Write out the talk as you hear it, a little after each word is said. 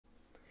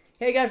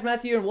Hey guys,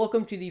 Matthew, and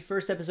welcome to the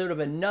first episode of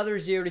another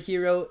Zero to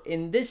Hero.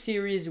 In this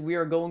series, we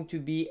are going to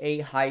be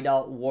a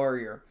hideout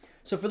warrior.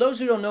 So for those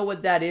who don't know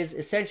what that is,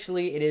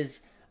 essentially it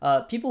is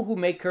people who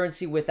make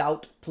currency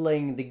without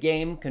playing the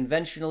game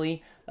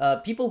conventionally.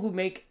 People who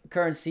make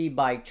currency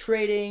by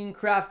trading,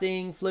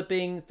 crafting,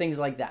 flipping, things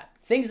like that.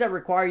 Things that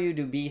require you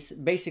to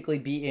basically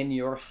be in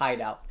your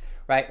hideout,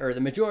 right? Or the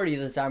majority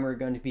of the time we're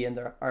going to be in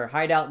our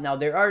hideout. Now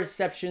there are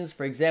exceptions.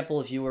 For example,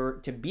 if you were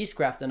to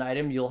beastcraft an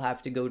item, you'll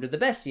have to go to the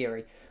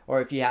bestiary. Or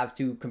if you have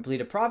to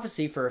complete a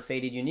prophecy for a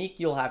fated unique,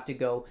 you'll have to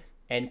go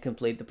and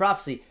complete the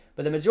prophecy.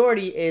 But the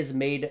majority is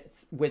made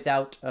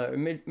without,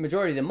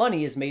 majority of the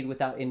money is made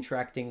without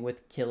interacting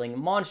with killing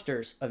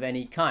monsters of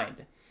any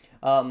kind.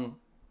 So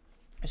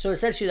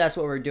essentially that's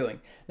what we're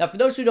doing. Now for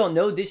those who don't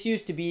know, this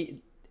used to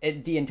be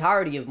the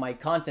entirety of my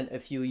content a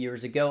few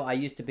years ago. I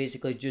used to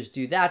basically just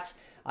do that.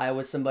 I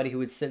was somebody who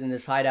would sit in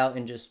this hideout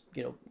and just,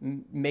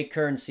 make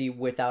currency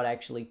without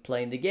actually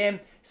playing the game.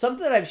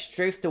 Something that I've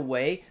strafed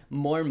away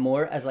more and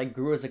more as I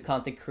grew as a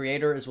content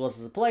creator as well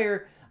as a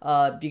player,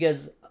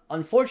 because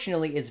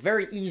unfortunately it's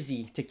very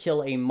easy to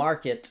kill a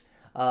market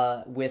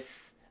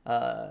with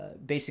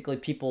basically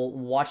people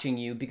watching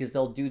you because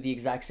they'll do the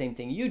exact same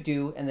thing you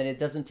do, and then it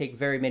doesn't take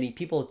very many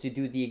people to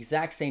do the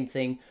exact same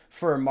thing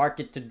for a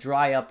market to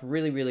dry up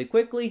really, really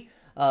quickly.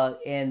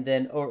 And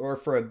then, or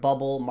for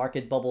a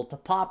market bubble to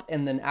pop,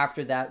 and then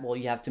after that, well,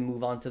 you have to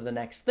move on to the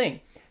next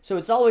thing. So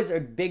it's always a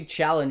big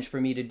challenge for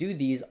me to do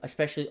these,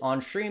 especially on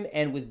stream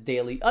and with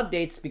daily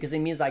updates, because it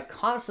means I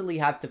constantly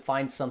have to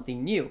find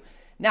something new.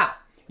 Now,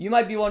 you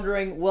might be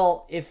wondering,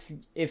 well,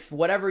 if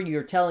whatever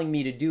you're telling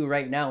me to do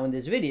right now in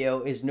this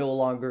video is no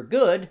longer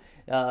good,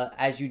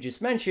 as you just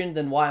mentioned,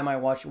 then why am I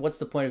watching? What's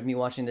the point of me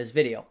watching this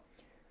video?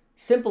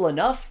 Simple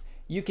enough.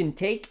 You can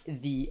take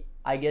the,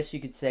 I guess you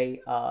could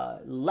say,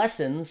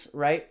 lessons,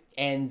 right?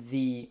 And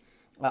the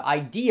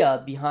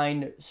idea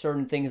behind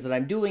certain things that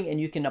I'm doing,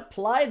 and you can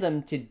apply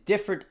them to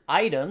different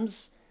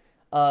items,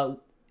 and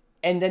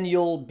then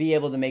you'll be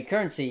able to make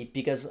currency.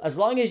 Because as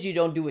long as you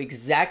don't do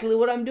exactly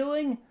what I'm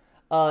doing,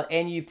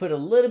 and you put a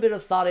little bit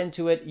of thought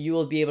into it, you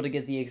will be able to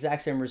get the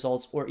exact same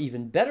results or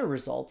even better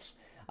results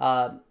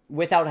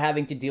without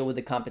having to deal with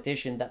the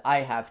competition that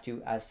I have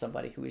to as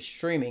somebody who is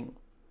streaming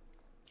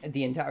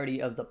the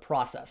entirety of the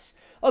process.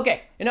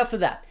 Okay, enough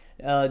of that.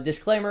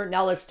 Disclaimer,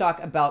 now let's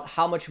talk about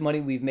how much money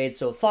we've made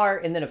so far,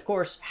 and then of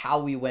course, how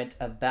we went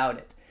about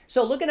it.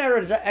 So looking at our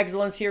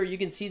excellence here, you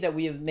can see that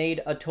we have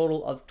made a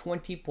total of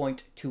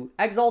 20.2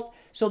 Exalt.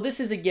 So this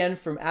is again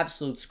from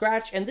absolute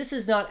scratch, and this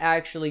is not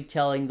actually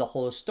telling the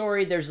whole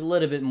story. There's a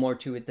little bit more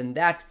to it than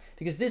that,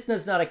 because this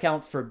does not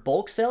account for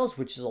bulk sales,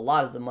 which is a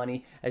lot of the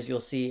money, as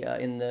you'll see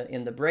in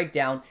the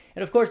breakdown.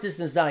 And of course, this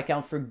does not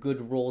account for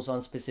good rolls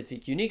on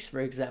specific uniques, for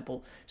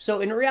example.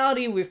 So in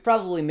reality, we've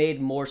probably made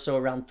more so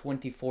around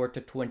 24 to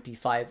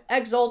 25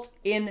 Exalt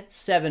in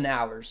 7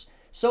 hours.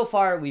 So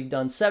far, we've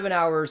done 7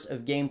 hours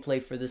of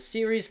gameplay for this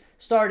series,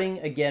 starting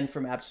again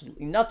from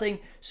absolutely nothing.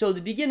 So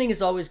the beginning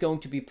is always going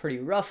to be pretty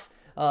rough.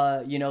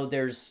 You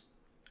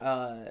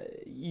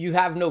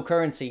have no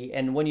currency,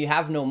 and when you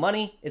have no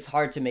money, it's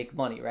hard to make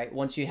money, right?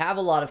 Once you have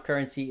a lot of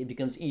currency, it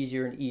becomes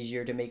easier and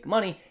easier to make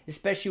money,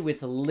 especially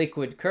with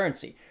liquid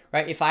currency,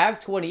 right? If I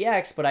have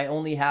 20x, but I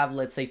only have,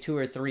 let's say, 2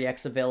 or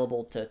 3x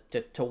available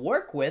to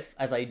work with,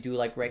 as I do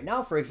like right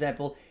now, for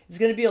example, it's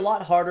going to be a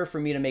lot harder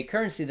for me to make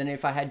currency than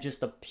if I had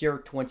just a pure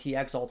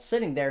 20x alt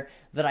sitting there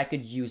that I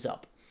could use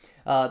up.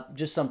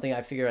 Just something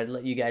I figured I'd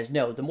let you guys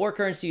know. The more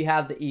currency you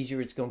have, the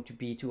easier it's going to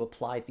be to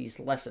apply these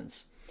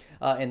lessons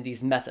and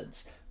these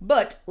methods.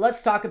 But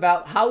let's talk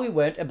about how we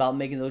went about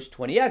making those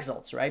 20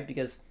 exalts, right?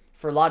 Because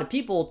for a lot of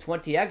people,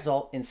 20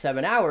 exalt in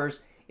 7 hours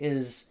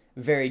is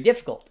very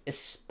difficult,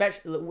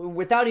 especially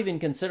without even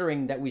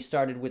considering that we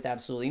started with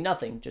absolutely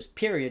nothing, just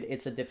period.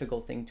 It's a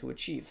difficult thing to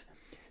achieve.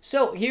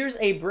 So here's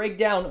a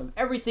breakdown of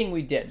everything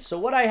we did. So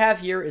what I have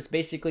here is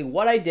basically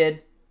what I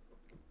did,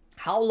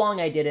 how long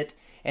I did it,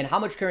 and how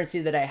much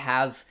currency that I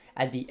have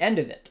at the end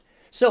of it.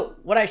 So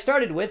what I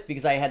started with,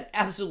 because I had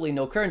absolutely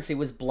no currency,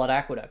 was Blood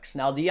Aqueducts.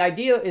 Now the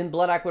idea in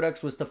Blood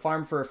Aqueducts was to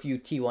farm for a few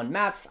T1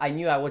 maps. I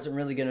knew I wasn't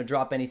really going to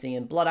drop anything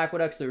in Blood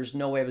Aqueducts. There was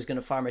no way I was going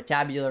to farm a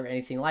tabular or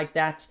anything like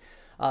that.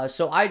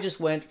 So I just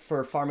went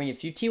for farming a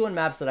few T1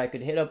 maps that I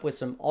could hit up with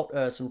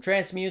some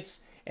transmutes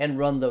and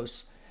run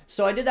those.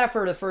 So I did that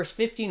for the first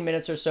 15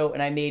 minutes or so,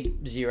 and I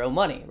made 0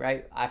 money,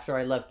 right? After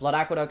I left Blood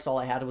Aqueducts, all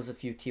I had was a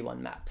few T1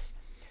 maps.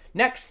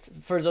 Next,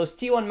 for those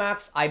T1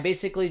 maps, I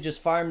basically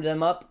just farmed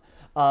them up,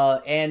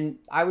 and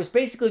I was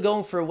basically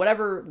going for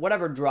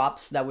whatever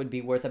drops that would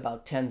be worth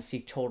about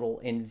 10C total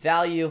in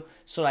value,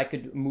 so I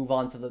could move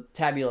on to the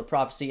Tabular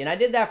Prophecy. And I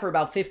did that for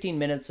about 15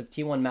 minutes of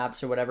T1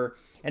 maps or whatever,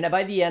 and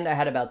by the end, I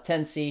had about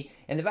 10C,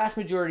 and the vast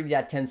majority of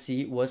that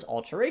 10C was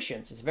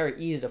alterations. It's very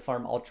easy to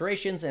farm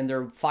alterations, and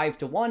they're 5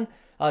 to 1,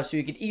 so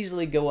you could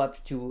easily go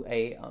up to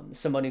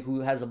somebody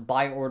who has a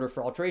buy order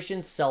for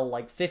alterations, sell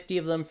like 50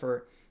 of them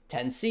for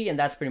 10C, and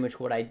that's pretty much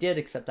what I did,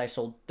 except I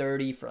sold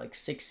 30 for like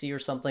 6C or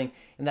something,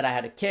 and then I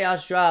had a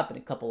chaos drop and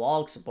a couple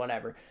alks,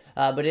 whatever.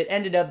 But it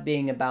ended up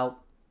being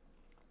about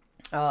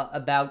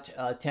about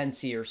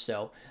 10C or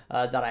so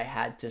that I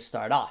had to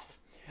start off.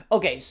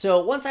 Okay,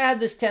 so once I had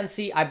this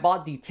 10C, I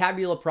bought the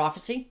Tabula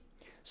Prophecy.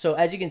 So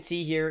as you can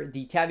see here,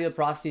 the Tabula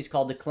Prophecy is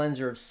called the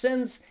Cleanser of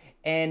Sins.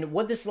 And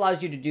what this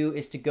allows you to do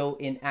is to go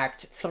in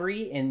Act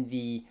 3 in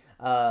the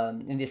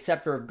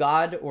Scepter of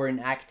God, or in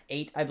Act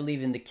 8, I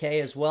believe, in the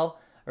K as well,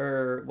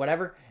 or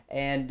whatever.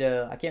 And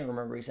I can't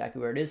remember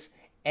exactly where it is.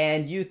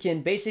 And you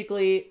can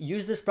basically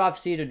use this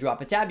prophecy to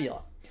drop a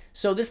tabula.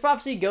 So this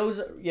prophecy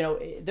goes, you know,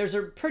 there's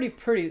a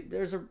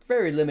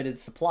very limited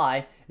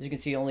supply. As you can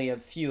see, only a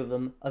few of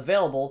them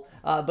available.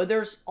 But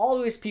there's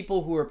always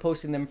people who are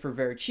posting them for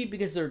very cheap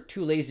because they're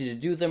too lazy to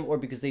do them, or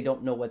because they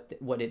don't know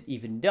what it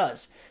even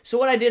does. So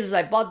what I did is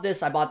I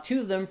bought 2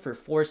 of them for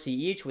 4C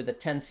each with the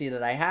 10C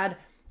that I had.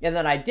 And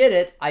then I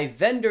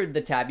vendored the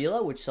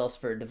tabula, which sells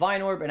for a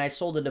divine orb, and I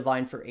sold the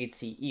divine for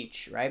 8C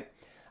each, right?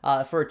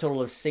 For a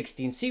total of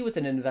 16C with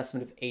an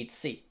investment of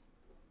 8C.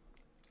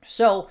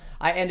 So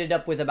I ended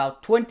up with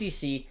about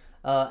 20C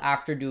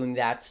after doing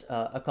that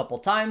a couple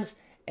times.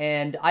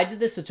 And I did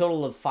this a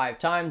total of 5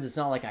 times. It's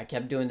not like I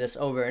kept doing this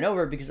over and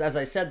over, because as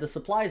I said, the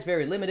supply is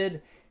very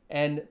limited,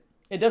 and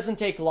it doesn't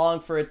take long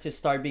for it to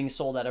start being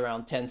sold at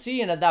around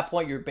 10C. And at that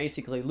point, you're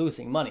basically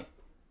losing money.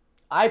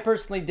 I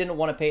personally didn't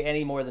want to pay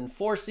any more than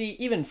 4C,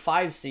 even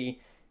 5C.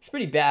 It's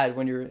pretty bad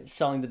when you're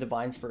selling the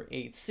divines for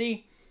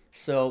 8C,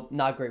 so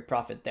not great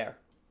profit there.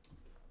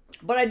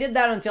 But I did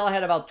that until I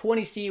had about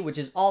 20C, which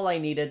is all I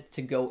needed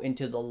to go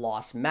into the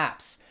lost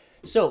maps.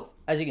 So,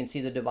 as you can see,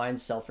 the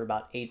divines sell for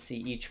about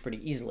 8C each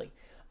pretty easily.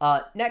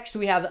 Next,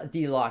 we have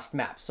the lost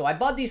maps. So I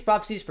bought these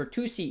prophecies for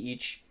 2C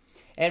each.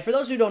 And for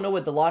those who don't know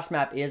what the lost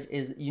map is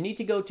you need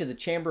to go to the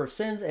Chamber of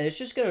Sins, and it's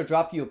just going to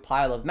drop you a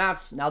pile of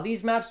maps. Now,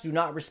 these maps do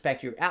not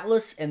respect your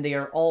atlas, and they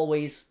are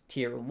always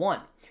tier 1.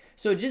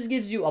 So it just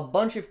gives you a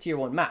bunch of tier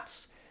 1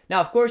 maps.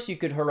 Now, of course, you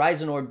could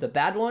Horizon Orb the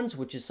bad ones,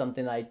 which is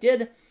something that I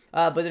did.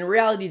 But in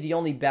reality, the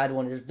only bad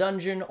one is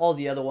Dungeon. All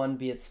the other one,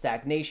 be it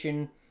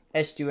Stagnation,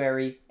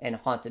 Estuary, and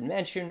Haunted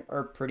Mansion,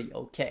 are pretty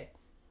okay.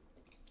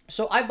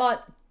 So I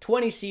bought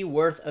 20C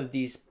worth of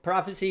these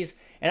prophecies,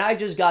 and I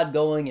just got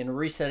going and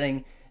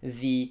resetting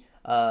the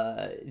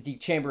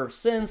Chamber of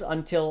Sins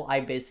until I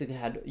basically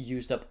had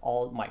used up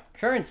all my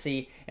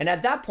currency. And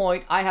at that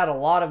point, I had a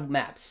lot of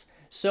maps.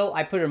 So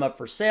I put them up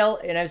for sale,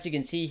 and as you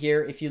can see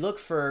here, if you look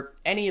for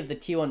any of the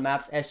T1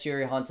 maps,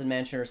 Estuary, Haunted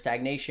Mansion, or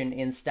Stagnation,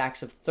 in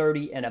stacks of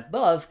 30 and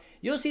above,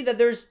 you'll see that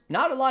there's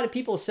not a lot of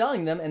people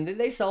selling them, and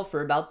they sell for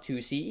about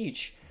 2C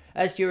each.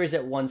 Estuary is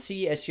at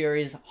 1C,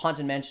 Estuary's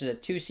Haunted Mansions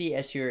at 2C,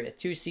 Estuary at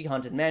 2C,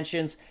 Haunted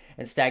Mansions,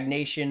 and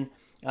Stagnation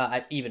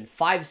at even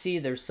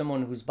 5C. There's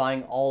someone who's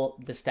buying all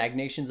the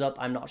Stagnations up.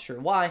 I'm not sure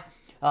why.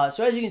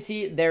 So as you can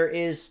see, there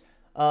is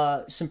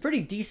some pretty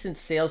decent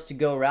sales to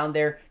go around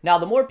there. Now,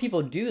 the more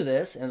people do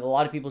this, and a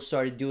lot of people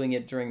started doing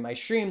it during my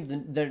stream,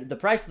 the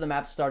price of the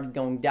maps started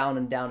going down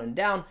and down and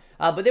down,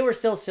 but they were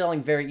still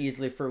selling very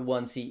easily for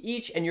 1C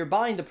each, and you're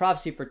buying the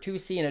prophecy for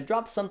 2C, and it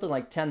drops something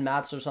like 10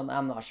 maps or something.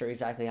 I'm not sure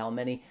exactly how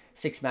many.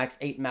 6 max,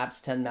 8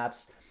 maps, 10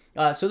 maps.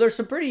 So there's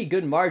some pretty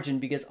good margin,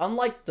 because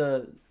unlike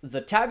the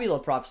Tabula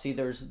Prophecy,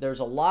 there's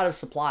a lot of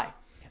supply.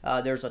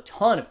 There's a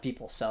ton of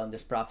people selling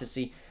this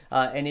prophecy,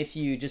 and if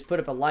you just put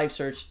up a live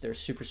search, they're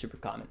super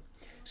common.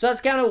 So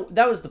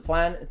that was the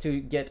plan to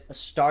get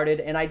started,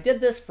 and I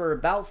did this for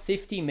about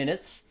 50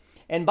 minutes,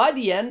 and by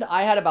the end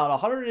I had about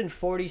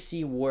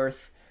 140C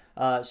worth.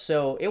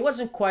 So it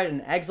wasn't quite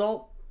an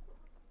Exalt,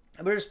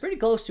 but it was pretty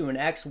close to an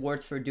X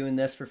worth for doing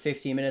this for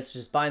 15 minutes,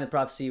 just buying the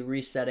prophecy,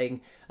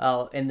 resetting,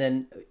 and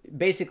then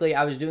basically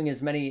I was doing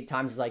as many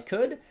times as I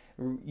could,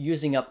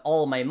 using up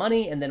all of my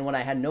money, and then when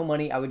I had no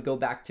money, I would go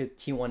back to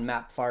T1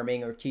 map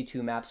farming or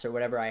T2 maps or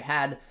whatever I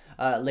had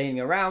laying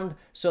around,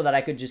 so that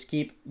I could just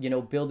keep,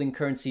 building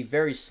currency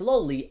very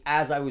slowly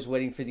as I was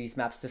waiting for these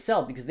maps to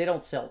sell, because they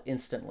don't sell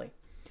instantly.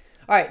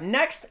 All right,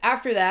 next,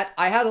 after that,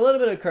 I had a little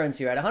bit of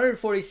currency, right?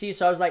 140C,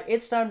 so I was like,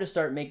 it's time to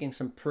start making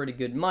some pretty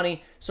good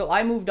money. So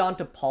I moved on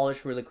to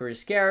Polished Reliquary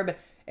Scarab,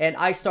 and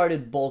I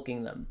started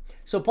bulking them.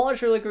 So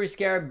Polished Reliquary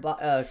Scarab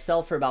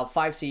sell for about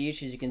 5C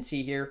each, as you can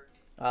see here.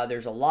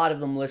 There's a lot of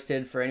them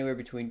listed for anywhere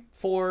between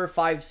 4,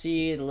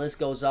 5C, the list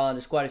goes on.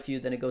 There's quite a few,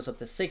 then it goes up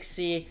to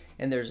 6C,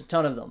 and there's a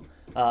ton of them.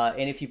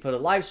 And if you put a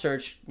live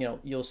search,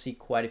 you'll see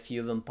quite a few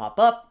of them pop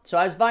up. So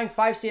I was buying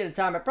 5C at a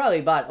time. I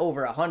probably bought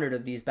over 100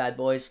 of these bad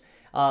boys,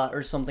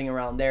 or something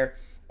around there.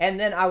 And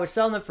then I was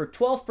selling them for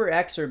 12 per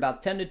X, or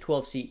about 10 to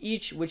 12C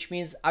each, which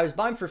means I was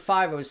buying for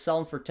 5, I was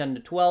selling for 10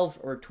 to 12,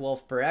 or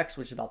 12 per X,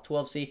 which is about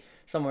 12C,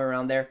 somewhere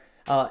around there.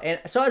 And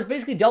so I was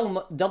basically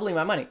doubling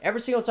my money.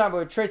 Every single time I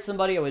would trade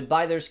somebody, I would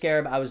buy their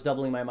scarab, I was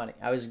doubling my money.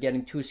 I was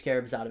getting 2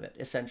 scarabs out of it,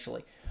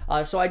 essentially.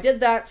 So I did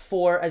that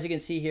for, as you can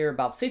see here,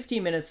 about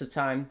 15 minutes of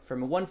time,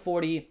 from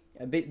 140,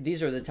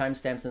 these are the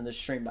timestamps in the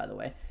stream, by the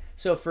way.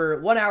 So for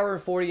 1 hour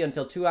and 40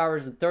 until 2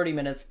 hours and 30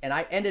 minutes, and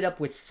I ended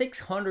up with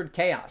 600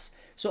 chaos.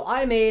 So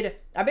I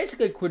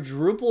basically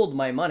quadrupled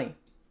my money,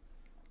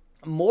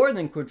 more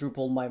than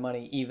quadrupled my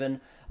money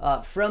even,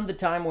 from the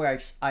time where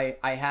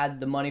I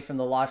had the money from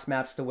the lost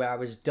maps to where I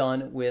was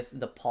done with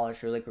the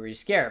Polished Reliquary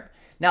Scarab.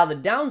 Now, the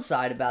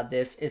downside about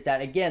this is that,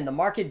 again, the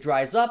market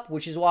dries up,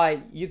 which is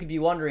why you could be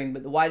wondering,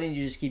 but why didn't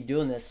you just keep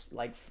doing this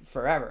like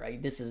forever?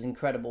 Like, this is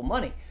incredible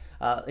money,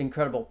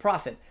 incredible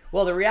profit.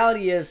 Well, the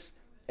reality is,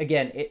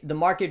 again, the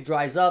market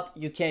dries up.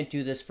 You can't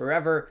do this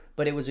forever,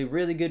 but it was a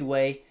really good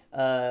way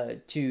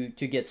to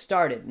get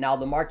started. Now,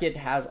 the market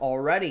has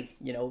already,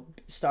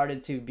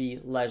 started to be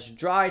less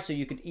dry, so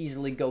you could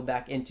easily go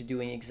back into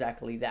doing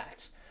exactly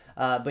that.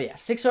 But yeah,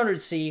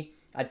 600C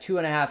at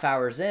 2.5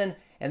 hours in.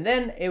 And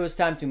then it was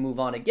time to move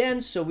on again.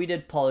 So we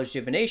did Polish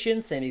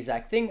Divination, same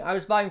exact thing. I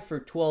was buying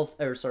for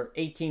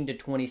 18 to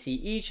 20C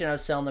each, and I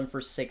was selling them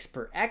for 6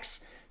 per X.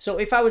 So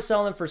if I was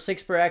selling them for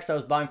 6 per X, I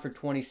was buying for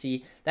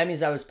 20C. That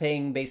means I was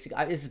paying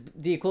it's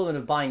the equivalent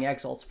of buying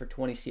Exalts for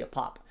 20C a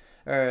pop.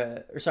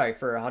 Or sorry,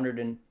 for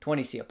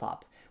 120C a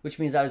pop, which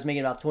means I was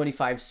making about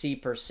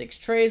 25C per 6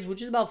 trades,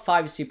 which is about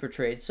 5C per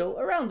trade. So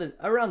around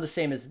the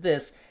same as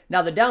this.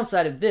 Now, the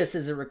downside of this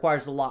is it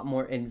requires a lot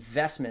more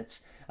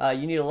investments.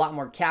 You need a lot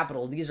more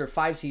capital. These are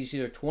 5Cs, these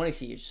are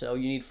 20Cs, so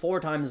you need 4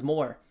 times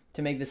more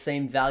to make the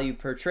same value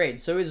per trade.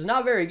 So it's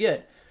not very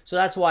good. So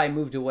that's why I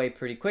moved away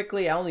pretty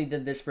quickly. I only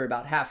did this for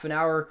about half an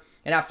hour,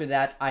 and after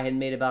that, I had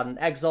made about an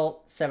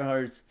Exalt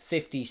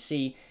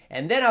 750C,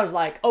 and then I was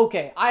like,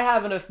 okay, I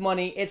have enough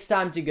money. It's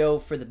time to go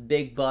for the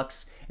big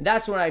bucks, and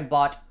that's when I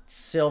bought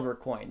silver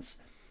coins.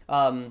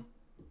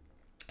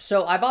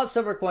 So I bought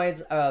silver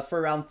coins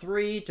for around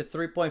 3 to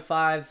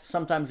 3.5.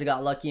 Sometimes I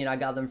got lucky and I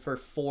got them for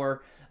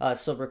 4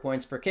 silver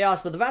coins per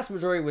chaos, but the vast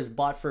majority was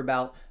bought for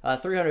about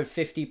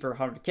 350 per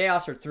 100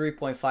 chaos, or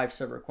 3.5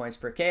 silver coins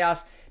per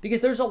chaos,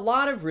 because there's a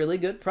lot of really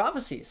good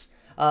prophecies.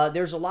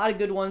 There's a lot of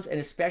good ones,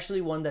 and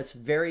especially one that's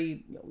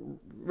very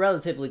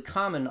relatively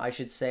common, I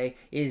should say,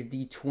 is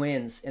the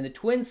Twins. And the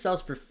Twins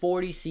sells for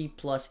 40C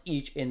plus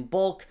each in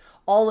bulk.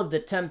 All of the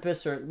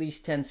Tempests are at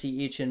least 10C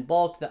each in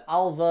bulk. The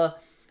Alva,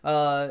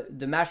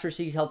 the Master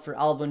Seed help for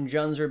Alva and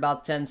Juns are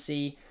about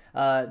 10C.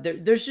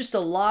 There's just a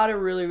lot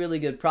of really, really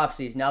good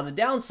prophecies. Now, the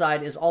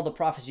downside is all the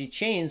prophecy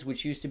chains,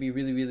 which used to be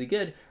really, really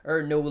good,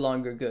 are no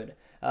longer good.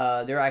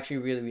 They're actually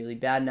really, really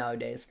bad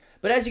nowadays.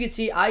 But as you can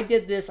see, I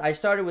did this. I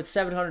started with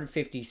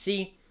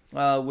 750C,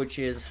 which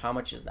is, how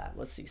much is that?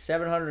 Let's see,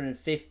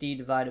 750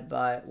 divided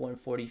by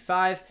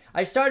 145.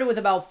 I started with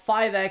about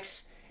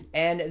 5X,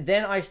 and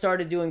then I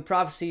started doing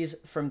prophecies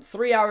from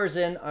 3 hours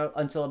in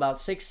until about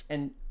 6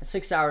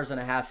 hours and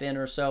a half in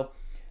or so.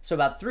 So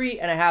about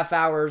 3.5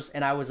 hours,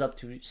 and I was up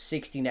to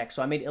 16X.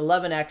 So I made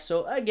 11X.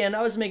 So again,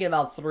 I was making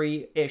about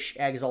 3-ish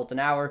Exalt an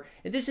hour.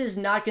 And this is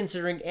not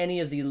considering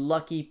any of the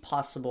lucky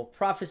possible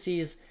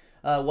prophecies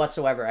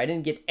whatsoever. I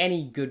didn't get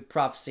any good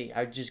prophecy.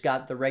 I just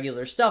got the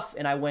regular stuff,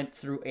 and I went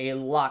through a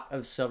lot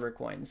of silver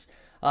coins.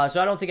 So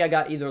I don't think I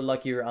got either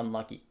lucky or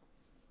unlucky.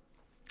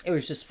 It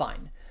was just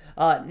fine.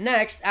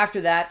 Next,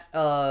 after that,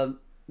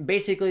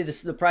 basically,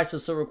 the price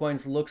of silver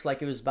coins looks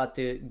like it was about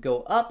to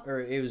go up, or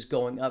it was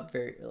going up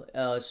very.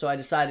 So I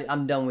decided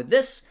I'm done with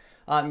this.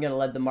 I'm going to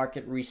let the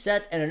market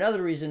reset. And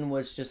another reason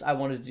was just I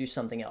wanted to do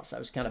something else. I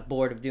was kind of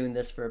bored of doing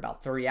this for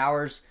about 3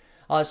 hours.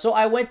 So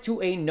I went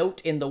to a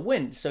Note in the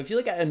Wind. So if you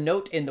look at a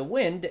Note in the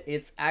Wind,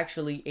 it's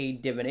actually a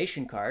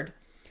divination card,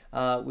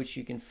 which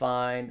you can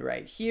find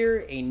right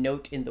here, a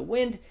Note in the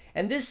Wind.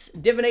 And this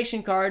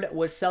divination card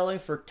was selling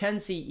for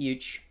 10C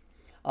each.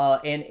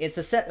 And it's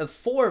a set of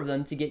 4 of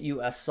them to get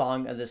you a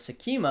Song of the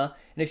Sakima.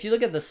 And if you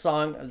look at the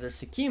Song of the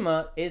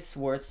Sakima, it's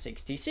worth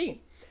 60C.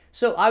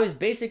 So I was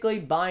basically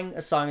buying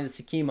a Song of the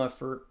Sakima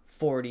for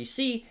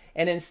 40C,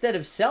 and instead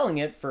of selling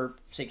it for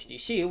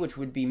 60C, which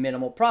would be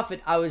minimal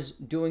profit, I was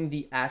doing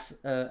the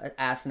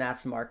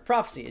Asnat's Mark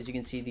Prophecy. As you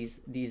can see,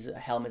 these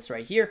helmets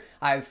right here,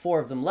 I have 4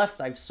 of them left.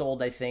 I've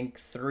sold, I think,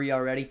 3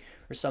 already,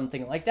 or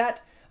something like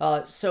that.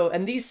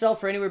 And these sell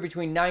for anywhere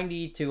between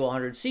 90 to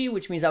 100C,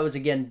 which means I was,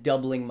 again,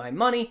 doubling my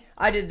money.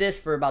 I did this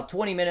for about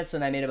 20 minutes,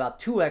 and I made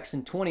about 2X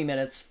in 20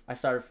 minutes. I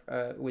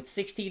started with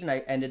 16, and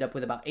I ended up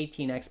with about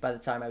 18X by the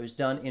time I was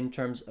done in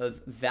terms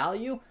of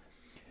value.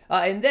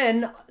 And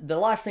then the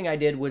last thing I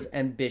did was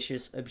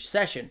Ambitious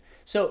Obsession.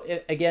 So,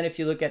 again, if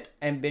you look at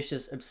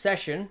Ambitious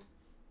Obsession,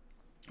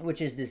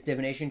 which is this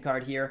divination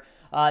card here,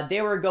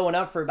 they were going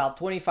up for about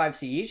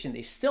 25C each, and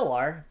they still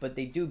are, but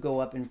they do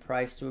go up in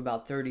price to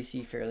about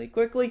 30C fairly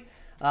quickly.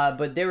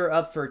 But they were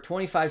up for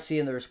 25C,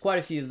 and there was quite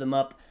a few of them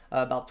up,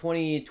 about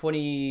 20,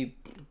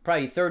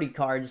 probably 30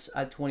 cards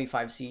at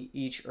 25C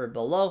each or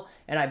below.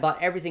 And I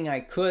bought everything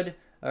I could,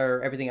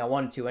 or everything I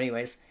wanted to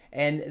anyways.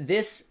 And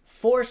this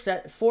 4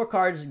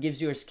 cards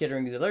gives you a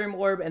Skittering Delirium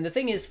Orb. And the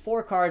thing is,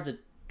 4 cards at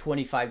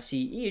 25C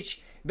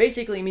each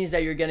basically means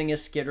that you're getting a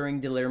Skittering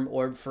Delirium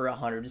Orb for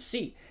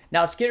 100C.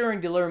 Now,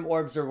 Skittering Delirium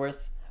Orbs are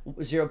worth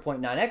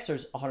 0.9x, or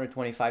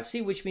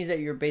 125C, which means that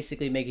you're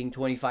basically making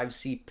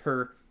 25C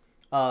per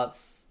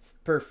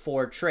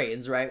 4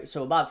 trades, right?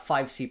 So about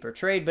 5C per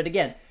trade. But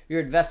again, you're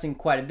investing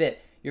quite a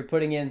bit. You're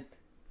putting in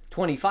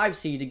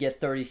 25C to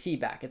get 30C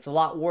back. It's a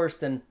lot worse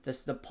than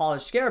the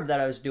Polished Scarab that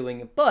I was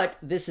doing, but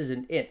this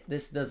isn't it.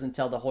 This doesn't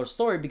tell the whole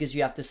story because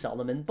you have to sell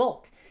them in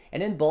bulk.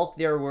 And in bulk,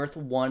 they're worth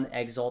 1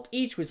 Exalt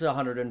each, which is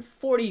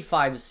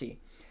 145C.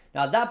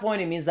 Now at that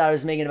point, it means that I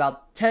was making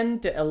about 10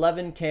 to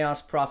 11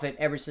 chaos profit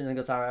every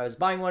single time I was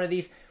buying one of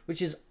these,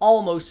 which is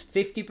almost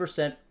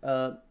 50%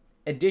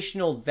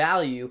 additional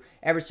value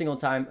every single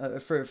time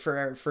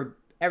for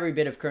every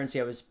bit of currency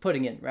I was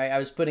putting in, right? I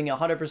was putting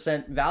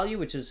 100% value,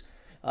 which is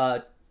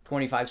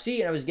 25C,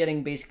 and I was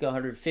getting basically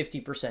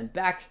 150%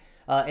 back.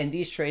 And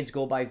these trades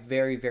go by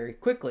very, very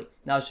quickly.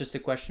 Now it's just a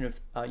question of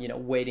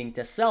waiting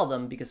to sell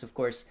them, because of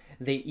course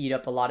they eat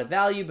up a lot of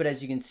value. But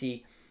as you can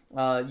see,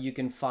 you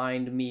can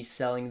find me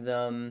selling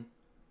them.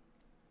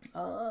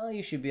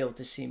 You should be able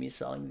to see me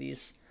selling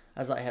these,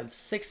 as I have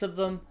 6 of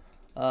them.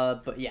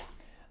 But yeah.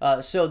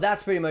 So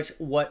that's pretty much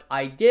what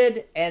I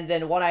did. And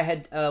then what I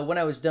had, when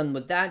I was done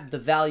with that, the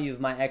value of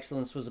my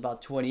excellence was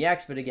about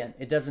 20x. But again,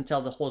 it doesn't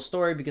tell the whole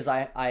story, because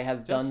I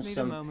have done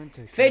some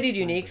faded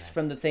uniques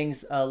from the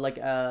things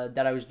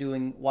that I was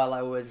doing while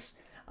I was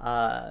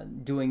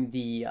doing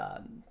the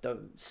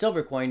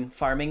silver coin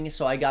farming.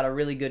 So I got a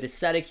really good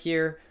ascetic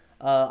here.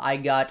 I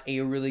got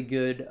a really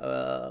good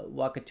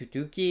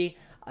Wakatutuki.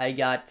 I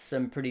got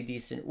some pretty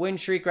decent win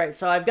streak, right?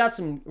 So I've got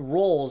some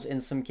rolls in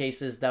some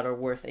cases that are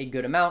worth a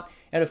good amount.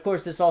 And of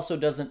course, this also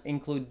doesn't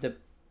include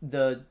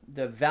the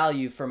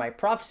value for my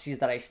prophecies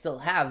that I still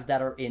have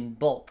that are in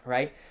bulk,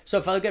 right? So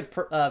if I look at,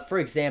 for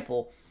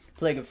example,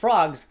 Plague of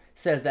Frogs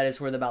says that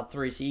it's worth about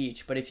 3C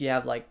each. But if you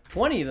have like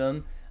 20 of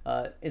them,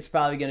 it's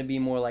probably going to be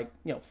more like,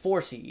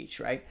 4C each,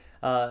 right?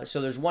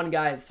 So there's one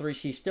guy at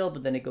 3C still,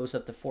 but then it goes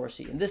up to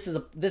 4C. And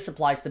this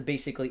applies to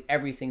basically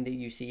everything that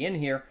you see in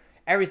here.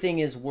 Everything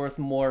is worth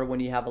more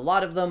when you have a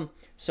lot of them.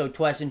 So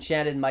Twice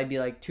Enchanted might be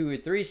like 2 or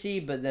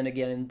 3C, but then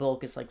again in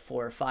bulk it's like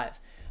 4 or 5.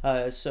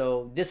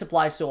 So this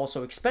applies to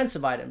also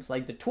expensive items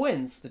like the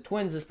Twins. The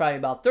Twins is probably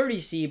about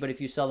 30C, but if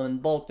you sell them in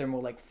bulk, they're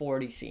more like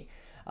 40C.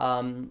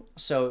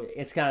 So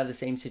it's kind of the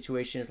same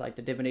situation as like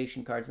the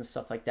divination cards and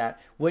stuff like that.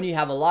 When you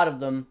have a lot of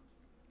them,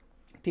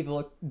 people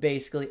are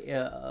basically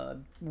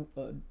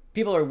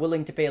people are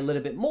willing to pay a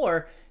little bit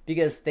more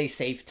because they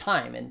save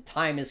time, and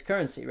time is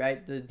currency,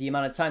 right? The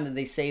amount of time that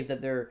they save, that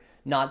they're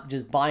not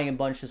just buying a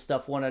bunch of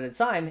stuff one at a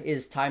time,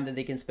 is time that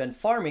they can spend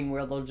farming,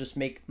 where they'll just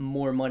make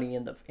more money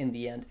in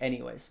the end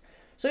anyways.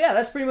 So yeah,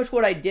 that's pretty much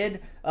what I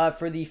did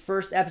for the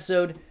first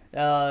episode,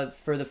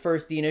 for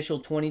the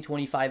initial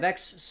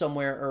 2025X,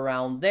 somewhere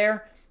around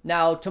there.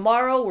 Now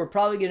tomorrow we're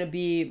probably going to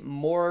be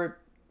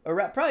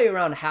probably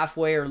around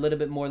halfway, or a little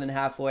bit more than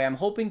halfway. I'm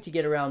hoping to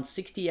get around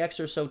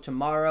 60x or so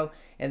tomorrow,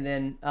 and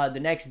then the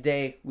next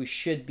day we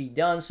should be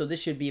done. So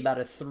this should be about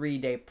a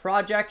 3-day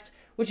project,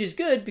 which is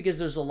good because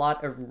there's a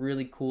lot of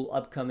really cool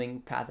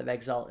upcoming Path of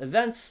Exile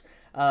events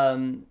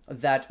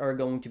that are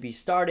going to be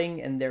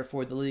starting, and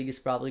therefore the league is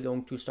probably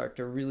going to start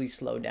to really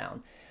slow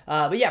down.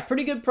 But yeah,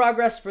 pretty good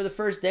progress for the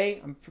first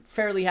day. I'm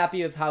fairly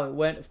happy with how it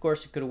went. Of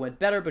course, it could have went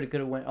better, but it could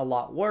have went a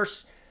lot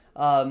worse.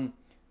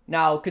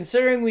 Now,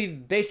 considering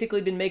we've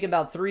basically been making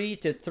about 3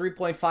 to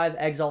 3.5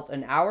 Exalt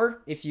an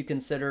hour, if you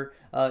consider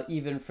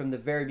even from the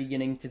very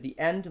beginning to the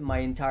end, my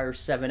entire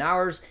 7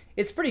 hours,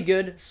 it's pretty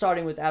good,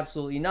 starting with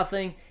absolutely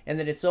nothing, and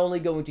then it's only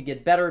going to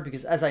get better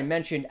because, as I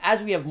mentioned,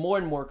 as we have more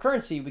and more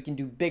currency, we can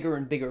do bigger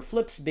and bigger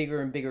flips,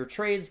 bigger and bigger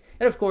trades,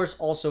 and of course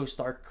also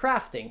start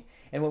crafting.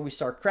 And when we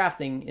start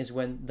crafting is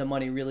when the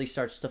money really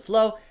starts to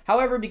flow.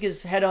 However,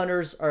 because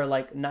headhunters are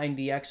like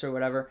 90x or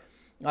whatever,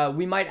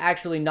 we might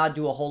actually not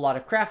do a whole lot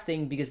of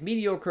crafting because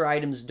mediocre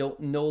items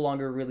no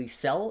longer really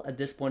sell at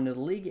this point in the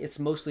league. It's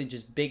mostly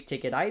just big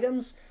ticket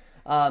items.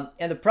 And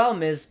the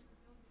problem is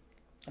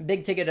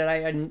big ticket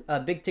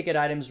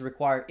items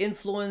require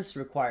influence,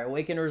 require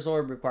Awakener's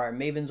Orb, require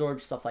Maven's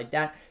Orb, stuff like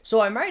that.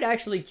 So I might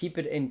actually keep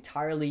it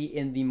entirely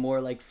in the more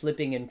like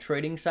flipping and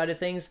trading side of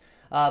things.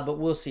 But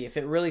we'll see. If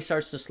it really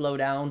starts to slow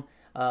down,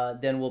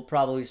 then we'll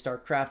probably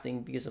start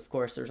crafting because, of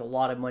course, there's a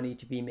lot of money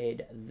to be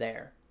made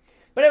there.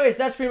 But anyways,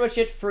 that's pretty much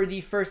it for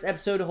the first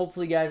episode.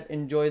 Hopefully you guys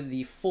enjoyed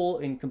the full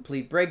and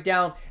complete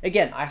breakdown.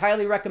 Again, I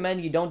highly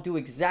recommend you don't do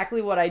exactly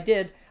what I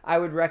did. I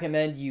would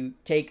recommend you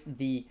take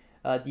the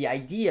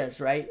ideas,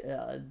 right,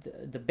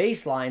 the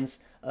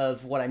baselines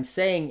of what I'm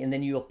saying, and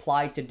then you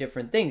apply to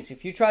different things.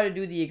 If you try to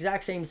do the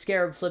exact same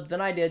scarab flip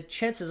than I did,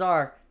 chances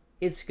are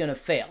it's going to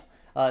fail.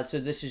 So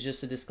this is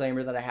just a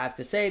disclaimer that I have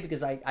to say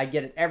because I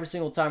get it every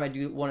single time I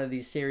do one of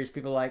these series.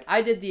 People are like,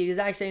 I did the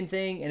exact same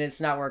thing and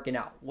it's not working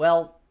out.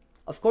 Well,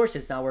 of course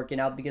it's not working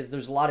out because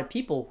there's a lot of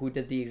people who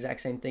did the exact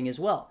same thing as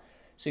well.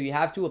 So you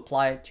have to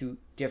apply it to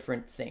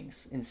different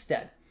things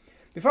instead.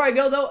 Before I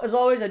go though, as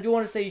always, I do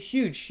want to say a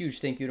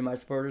huge thank you to my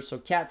supporters. So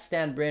Kat,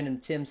 Stan, Brandon,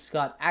 Tim,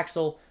 Scott,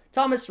 Axel,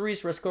 Thomas,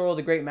 Reese, Rascoro,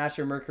 The Great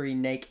Master, Mercury,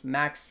 Nake,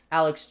 Max,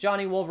 Alex,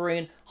 Johnny,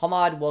 Wolverine,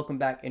 Hamad, welcome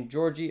back, and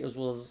Georgie, as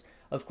well as,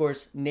 of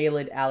course,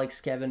 Nailed,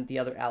 Alex, Kevin, the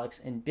other Alex,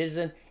 and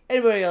Bizen.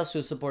 Anybody else who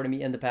has supported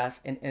me in the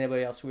past, and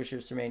anybody else who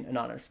wishes to remain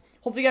anonymous.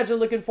 Hopefully you guys are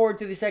looking forward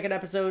to the second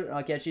episode, and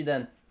I'll catch you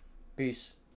then. Peace.